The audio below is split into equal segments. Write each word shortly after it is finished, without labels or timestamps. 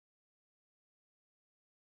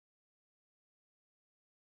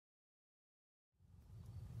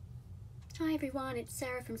Hi everyone, it's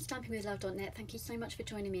Sarah from stampingwithlove.net. Thank you so much for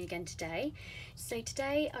joining me again today. So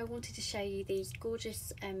today I wanted to show you these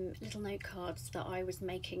gorgeous little note cards that I was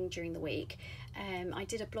making during the week. I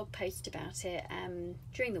did a blog post about it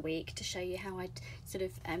during the week to show you how I'd sort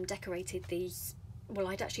of decorated these. Well,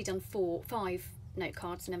 I'd actually done 5 note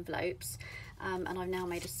cards and envelopes, and I've now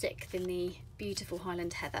made a 6th in the beautiful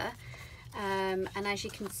Highland Heather. And as you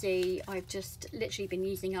can see, I've just literally been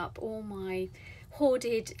using up all my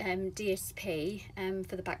hoarded DSP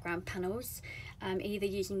for the background panels, either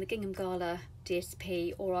using the Gingham Gala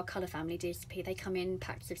DSP or our Colour Family DSP. They come in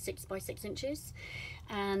packs of 6 by 6 inches,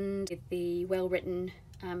 and with the well written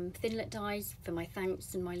Thinlit dies for my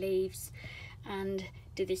thanks and my leaves, and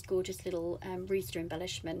did this gorgeous little rooster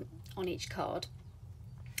embellishment on each card.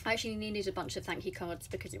 I actually needed a bunch of thank you cards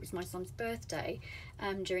because it was my son's birthday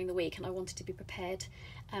during the week, and I wanted to be prepared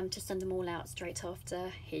to send them all out straight after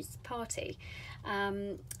his party.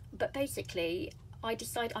 But basically I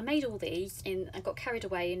made all these I got carried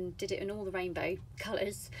away and did it in all the rainbow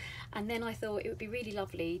colours, and then I thought it would be really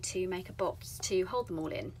lovely to make a box to hold them all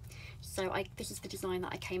in. So this is the design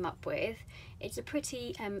that I came up with. It's a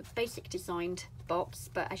pretty basic designed box,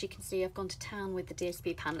 but as you can see, I've gone to town with the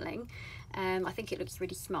DSP panelling. I think it looks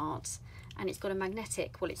really smart, and it's got a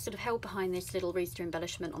magnetic, well, it's sort of held behind this little rooster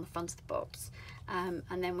embellishment on the front of the box,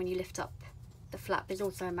 and then when you lift up the flap, there's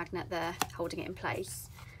also a magnet there holding it in place,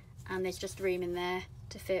 and there's just room in there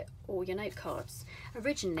to fit all your note cards.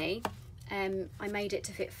 Originally I made it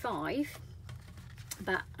to fit 5,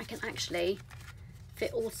 but I can actually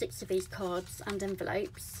fit all 6 of these cards and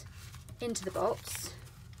envelopes into the box.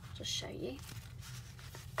 Just show you.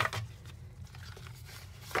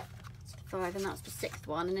 It's the 5, and that's the 6th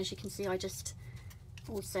one, and as you can see, I just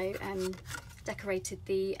also decorated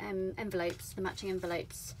the envelopes, the matching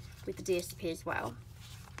envelopes, with the DSP as well.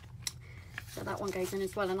 So that one goes in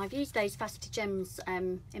as well, and I've used those faceted gems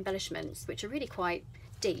embellishments, which are really quite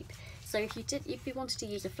deep. So if you wanted to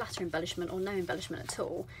use a flatter embellishment or no embellishment at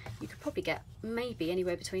all, you could probably get maybe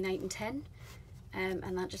anywhere between 8 and 10,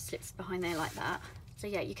 and that just slips behind there like that. So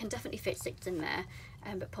yeah, you can definitely fit 6 in there,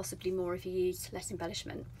 but possibly more if you use less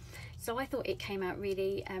embellishment. So I thought it came out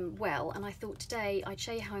really well, and I thought today I'd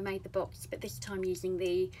show you how I made the box, but this time using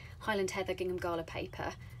the Highland Heather Gingham Gala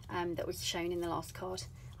paper that was shown in the last card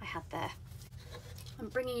I had there. I'm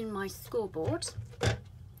bringing in my scoreboard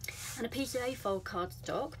and a piece of A4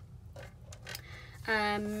 cardstock.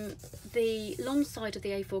 The long side of the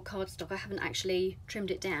A4 cardstock, I haven't actually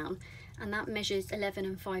trimmed it down, and that measures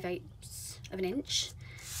 11 5/8 of an inch,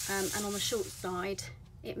 and on the short side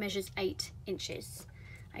it measures 8 inches.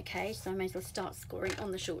 Okay, so I may as well start scoring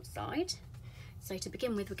on the short side. So to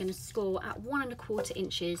begin with, we're going to score at 1 1/4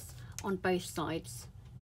 inches on both sides.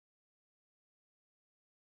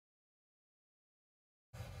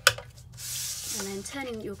 And then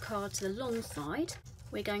turning your card to the long side,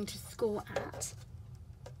 we're going to score at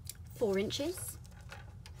 4 inches,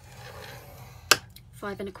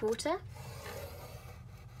 5 1/4,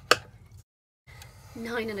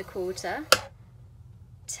 9 1/4,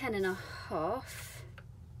 10 1/2,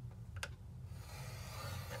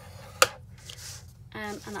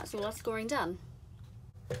 and that's all our scoring done.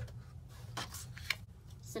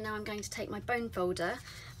 So now I'm going to take my bone folder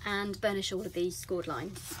and burnish all of these scored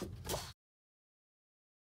lines.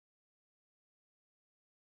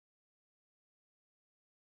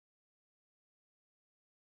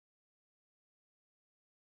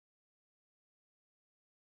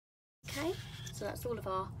 Okay, so that's all of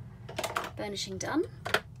our burnishing done,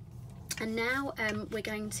 and now we're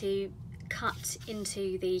going to cut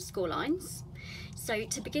into the score lines. So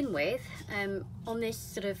to begin with, on this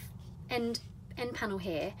sort of end panel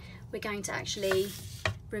here, we're going to actually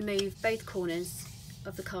remove both corners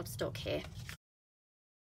of the cardstock here.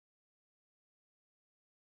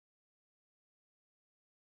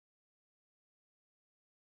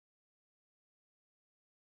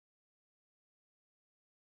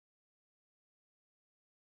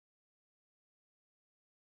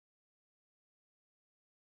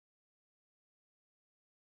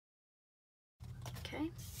 Okay,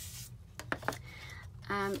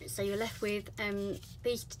 so you're left with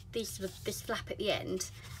this flap at the end,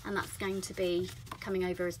 and that's going to be coming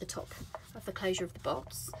over as the top of the closure of the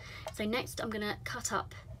box. So next I'm going to cut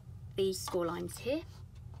up these score lines here.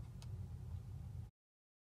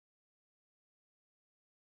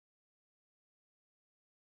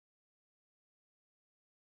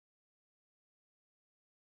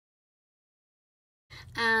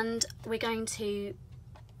 And we're going to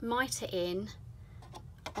mite it in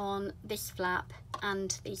on this flap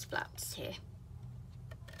and these flaps here.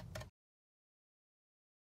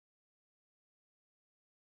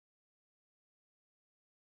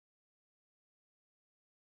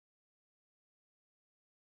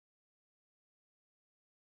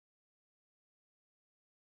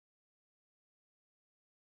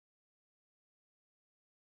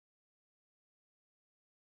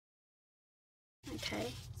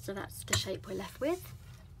 Okay, so that's the shape we're left with.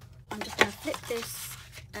 I'm just going to flip this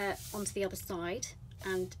onto the other side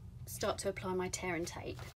and start to apply my tear and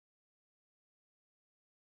tape.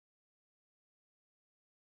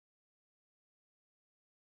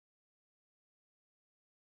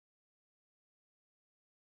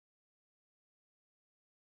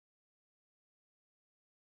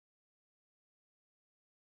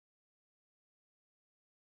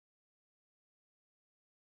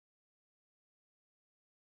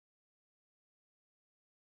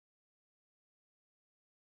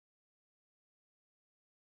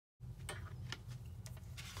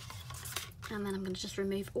 And then I'm going to just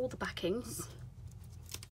remove all the backings.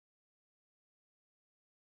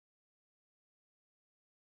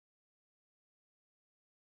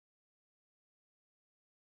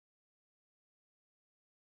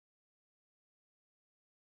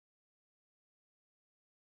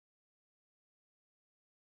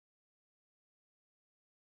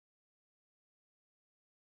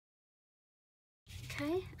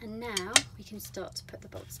 Okay, and now we can start to put the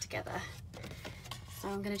bolts together. So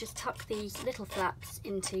I'm going to just tuck these little flaps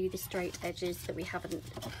into the straight edges that we haven't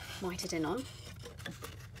mited in on.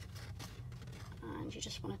 And you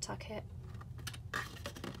just want to tuck it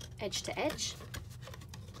edge to edge.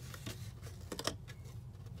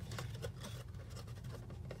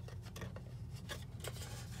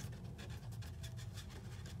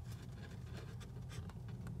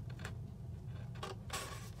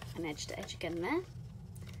 And edge to edge again there.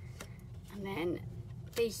 And then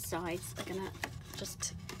these sides are going to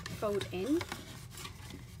just fold in and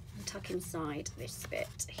tuck inside this bit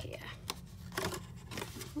here.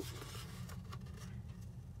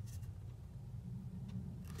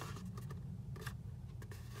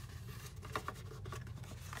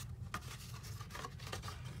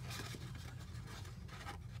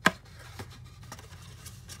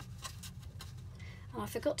 And I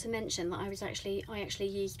forgot to mention that I actually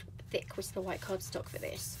used thick Whisper white cardstock for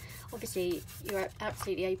this. Obviously you're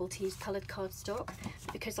absolutely able to use coloured cardstock,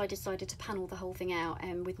 but because I decided to panel the whole thing out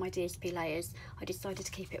with my DSP layers, I decided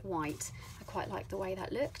to keep it white. I quite like the way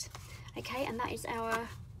that looked. Okay, and that is our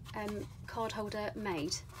card holder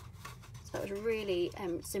made. So that was really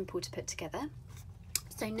simple to put together.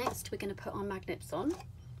 So next we're going to put our magnets on.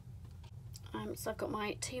 So I've got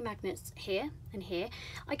my two magnets here and here.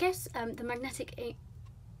 I guess the magnetic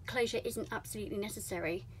closure isn't absolutely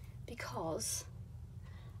necessary, because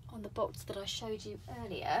on the box that I showed you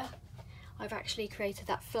earlier, I've actually created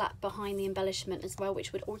that flap behind the embellishment as well,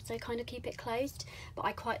 which would also kind of keep it closed. But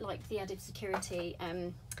I quite like the added security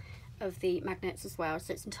of the magnets as well,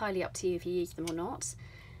 so it's entirely up to you if you use them or not.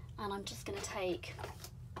 And I'm just going to take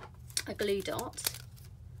a glue dot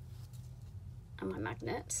and my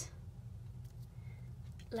magnet,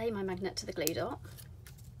 lay my magnet to the glue dot,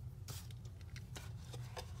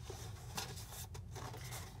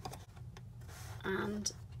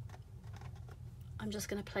 and I'm just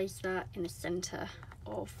going to place that in the centre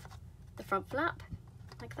of the front flap,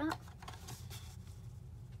 like that.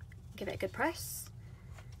 Give it a good press.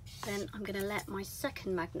 Then I'm going to let my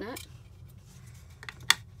second magnet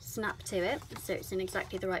snap to it, so it's in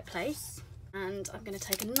exactly the right place. And I'm going to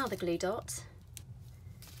take another glue dot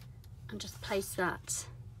and just place that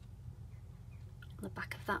on the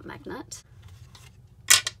back of that magnet.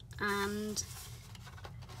 And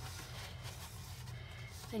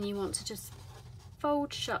then you want to just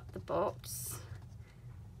fold shut the box,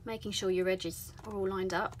 making sure your edges are all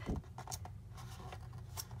lined up,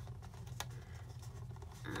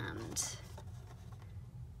 and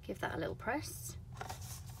give that a little press,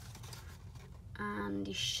 and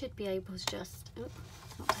you should be able to just, oh,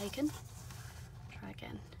 not taken, try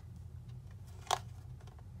again.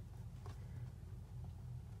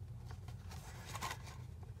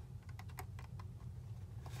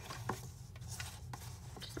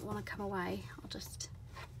 Doesn't want to come away. I'll just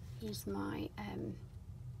use my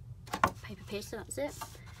paper piercer, that's it,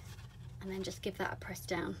 and then just give that a press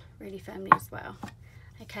down really firmly as well.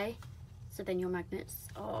 Okay, so then your magnets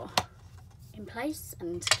are in place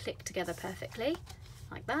and click together perfectly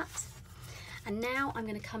like that. And now I'm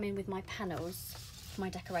going to come in with my panels for my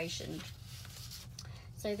decoration.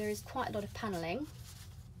 So there is quite a lot of paneling,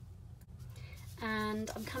 and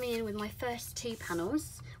I'm coming in with my first two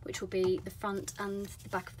panels, which will be the front and the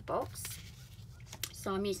back of the box.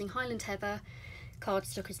 So I'm using Highland Heather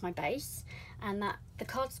cardstock as my base, and that the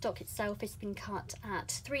cardstock itself has been cut at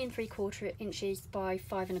 3 3/4 inches by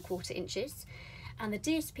 5 1/4 inches. And the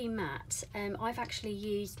DSP mat, I've actually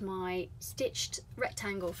used my stitched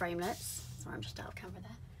rectangle framelets. Sorry, I'm just out of camera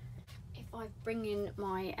there. If I bring in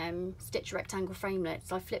my stitch rectangle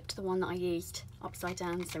framelets. I flipped the one that I used upside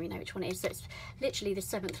down so we know which one it is. So it's literally the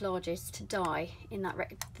 7th largest die in that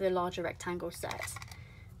the larger rectangle set.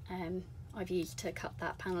 I've used to cut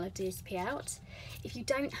that panel of DSP out. If you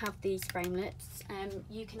don't have these framelets,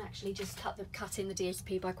 you can actually just cut in the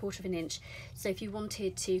DSP by 1/4 of an inch. So if you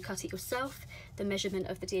wanted to cut it yourself, the measurement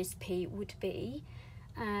of the DSP would be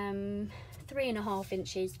 3.5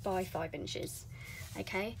 inches by 5 inches.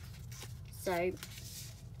 Okay, so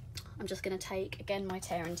I'm just going to take again my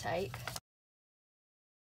tear and tape.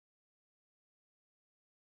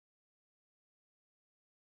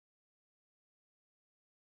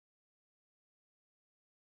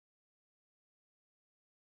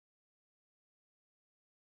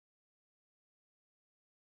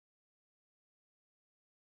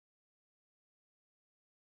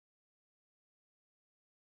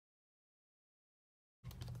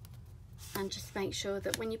 And just make sure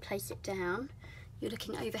that when you place it down, you're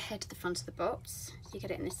looking overhead at the front of the box, so you get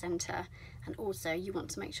it in the centre, and also you want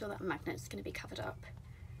to make sure that magnet's going to be covered up.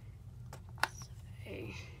 So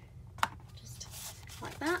just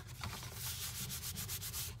like that.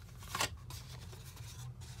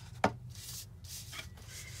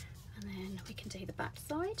 And then we can do the back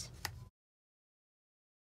side.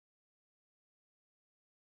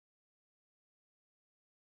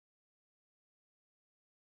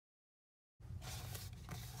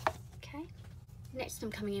 Okay, next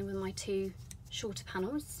I'm coming in with my 2 shorter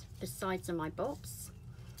panels, the sides of my box,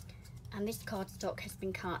 and this cardstock has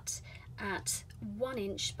been cut at 1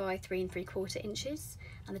 inch by 3 3/4 inches,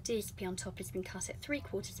 and the DSP on top has been cut at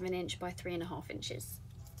 3/4 of an inch by 3.5 inches.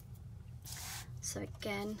 So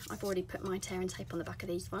again, I've already put my tear and tape on the back of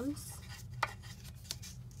these ones.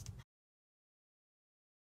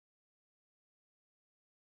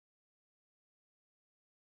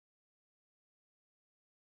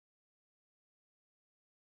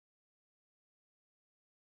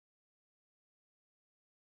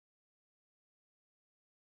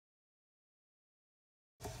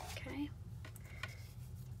 Okay,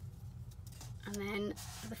 and then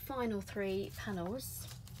the final 3 panels,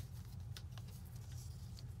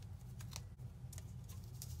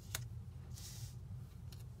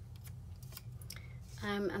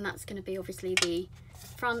 and that's going to be obviously the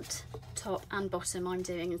front, top and bottom I'm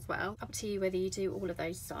doing as well. Up to you whether you do all of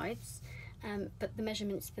those sides, but the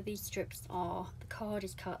measurements for these strips are: the card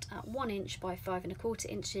is cut at 1 inch by 5 1/4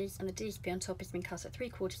 inches, and the DSP on top has been cut at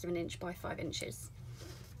 3/4 of an inch by 5 inches.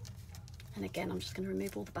 And again, I'm just going to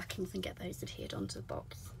remove all the backings and get those adhered onto the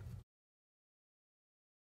box.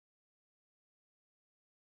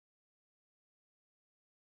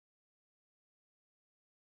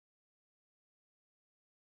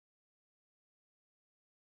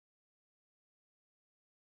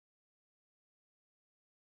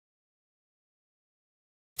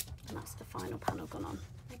 And that's the final panel gone on.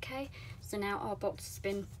 Okay, so now our box has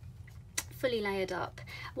been fully layered up.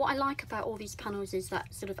 What I like about all these panels is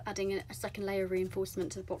that sort of adding a second layer of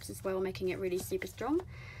reinforcement to the box as well, making it really super strong.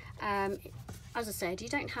 As I said, you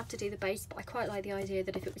don't have to do the base, but I quite like the idea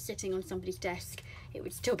that if it was sitting on somebody's desk, it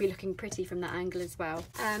would still be looking pretty from that angle as well.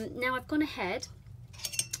 Now I've gone ahead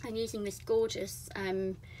and using this gorgeous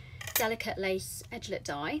delicate lace edgelet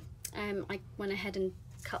die, I went ahead and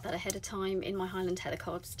cut that ahead of time in my Highland Heather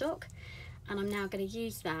cardstock, and I'm now going to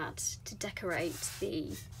use that to decorate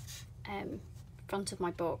the front of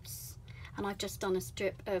my box, and I've just done a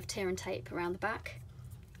strip of tear and tape around the back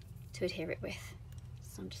to adhere it with.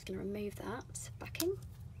 So I'm just going to remove that backing.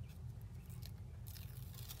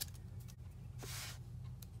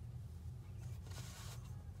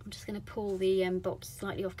 I'm just going to pull the box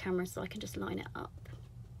slightly off camera so I can just line it up.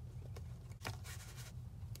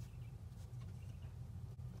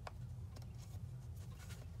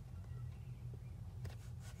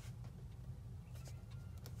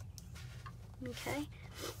 Okay,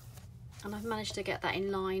 and I've managed to get that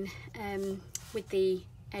in line with the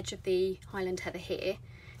edge of the Highland Heather here,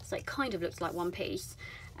 so it kind of looks like one piece,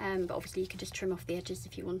 but obviously you could just trim off the edges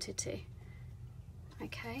if you wanted to.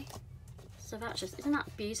 Okay, so that's just, isn't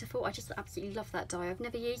that beautiful? I just absolutely love that die. I've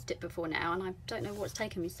never used it before now, and I don't know what's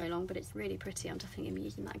taken me so long, but it's really pretty. I'm definitely going to be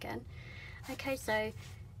using that again. Okay, so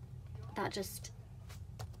that just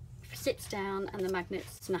sits down and the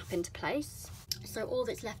magnets snap into place. So all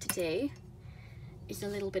that's left to do is a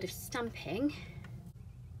little bit of stamping.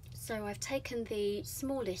 So I've taken the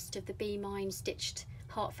smallest of the Be Mine stitched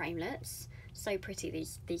heart framelets. So pretty,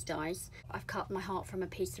 these dies. I've cut my heart from a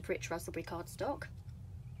piece of rich raspberry cardstock,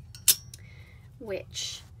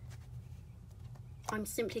 which I'm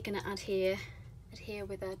simply going to adhere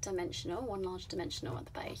with a dimensional, one large dimensional at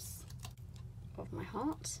the base of my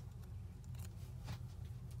heart.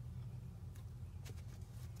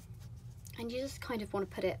 and you just kind of want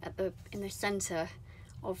to put it at in the center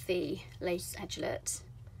of the lace edgelet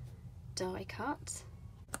die cut.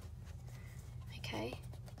 Okay,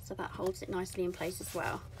 so that holds it nicely in place as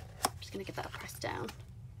well. I'm just going to give that a press down.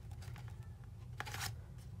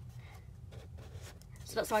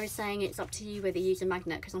 So that's why I was saying it's up to you whether you use a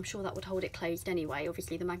magnet, because I'm sure that would hold it closed anyway.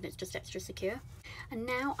 Obviously the magnet's just extra secure. And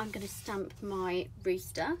now I'm going to stamp my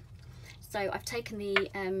rooster. So I've taken the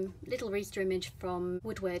little rooster image from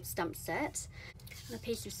Woodward stamp set, and a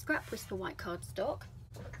piece of scrap whisper white cardstock.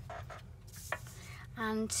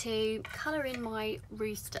 And to colour in my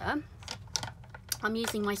rooster, I'm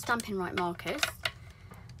using my Stampin' Right markers,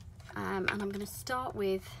 and I'm going to start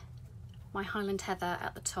with my Highland Heather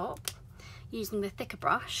at the top. Using the thicker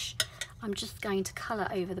brush, I'm just going to colour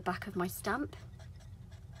over the back of my stamp.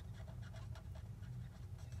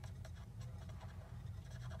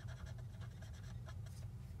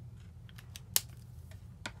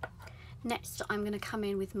 Next, I'm going to come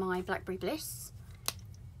in with my Blackberry Bliss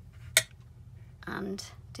and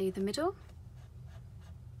do the middle.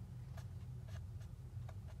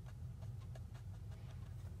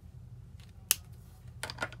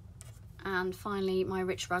 And finally my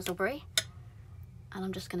Rich Raspberry, and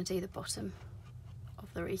I'm just going to do the bottom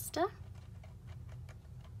of the rooster.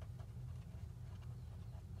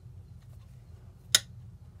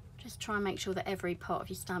 Just try and make sure that every part of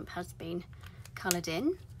your stamp has been coloured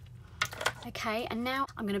in. Okay, and now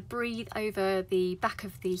I'm going to breathe over the back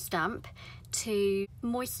of the stamp to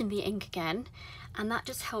moisten the ink again, and that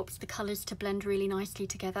just helps the colours to blend really nicely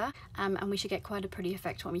together, and we should get quite a pretty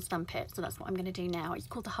effect when we stamp it. So that's what I'm going to do now. It's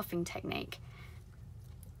called the huffing technique.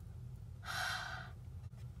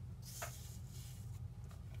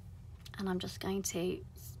 And I'm just going to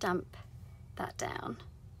stamp that down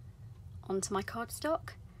onto my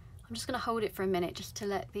cardstock. I'm just going to hold it for a minute just to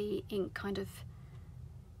let the ink kind of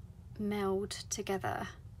meld together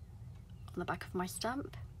on the back of my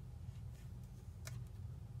stamp.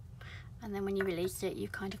 And then when you release it,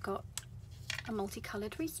 you've kind of got a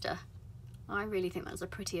multicoloured rooster. I really think that's a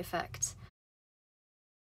pretty effect.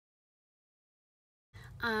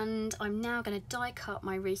 And I'm now going to die cut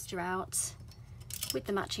my rooster out with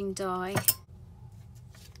the matching die,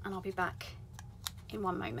 and I'll be back in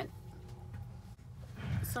one moment.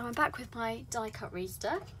 So I'm back with my die cut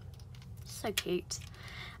rooster, so cute,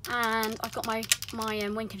 and I've got my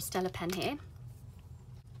Wink of Stella pen here,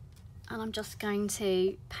 and I'm just going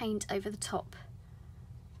to paint over the top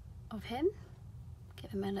of him,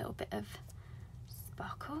 give him a little bit of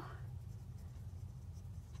sparkle.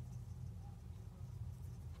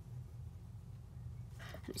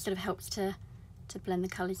 And it sort of helps to blend the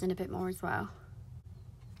colours in a bit more as well.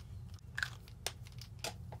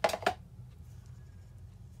 If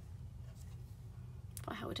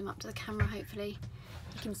I hold him up to the camera, hopefully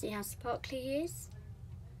you can see how sparkly he is.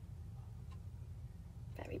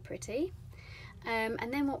 Very pretty.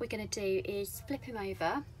 And then what we're going to do is flip him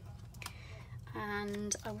over,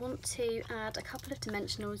 and I want to add a couple of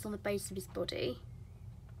dimensionals on the base of his body.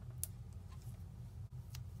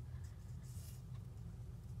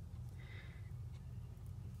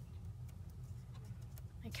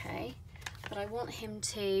 Okay, but I want him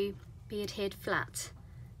to be adhered flat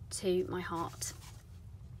to my heart.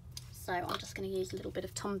 So I'm just going to use a little bit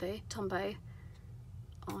of Tombow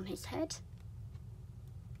on his head.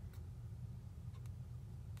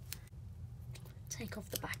 Take off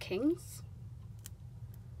the backings.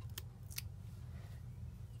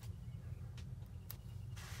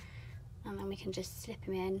 And then we can just slip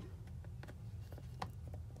him in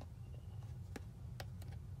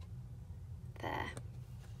there.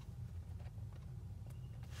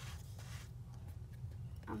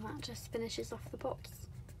 And that just finishes off the box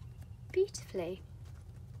beautifully.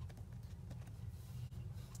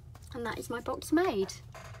 And that is my box made.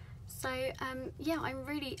 So yeah,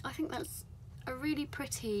 I think that's a really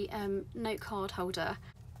pretty note card holder,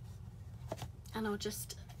 and I'll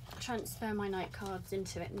just transfer my note cards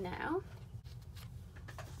into it now.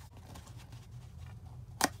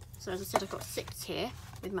 So as I said, I've got 6 here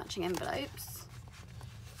with matching envelopes.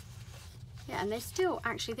 Yeah, and there's still,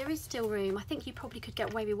 actually there is still room. I think you probably could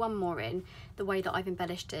get maybe one more in the way that I've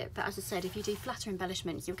embellished it, but as I said, if you do flatter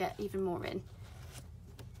embellishments you'll get even more in.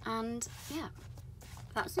 And yeah,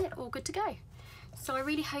 that's it, all good to go. So I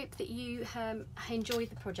really hope that you enjoyed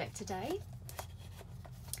the project today.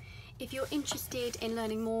 If you're interested in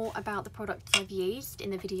learning more about the products I've used in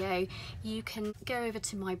the video, you can go over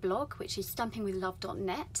to my blog, which is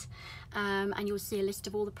stampingwithlove.net, and you'll see a list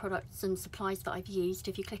of all the products and supplies that I've used.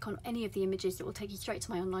 If you click on any of the images, it will take you straight to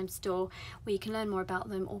my online store where you can learn more about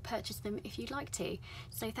them or purchase them if you'd like to.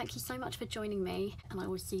 So thank you so much for joining me, and I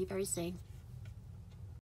will see you very soon.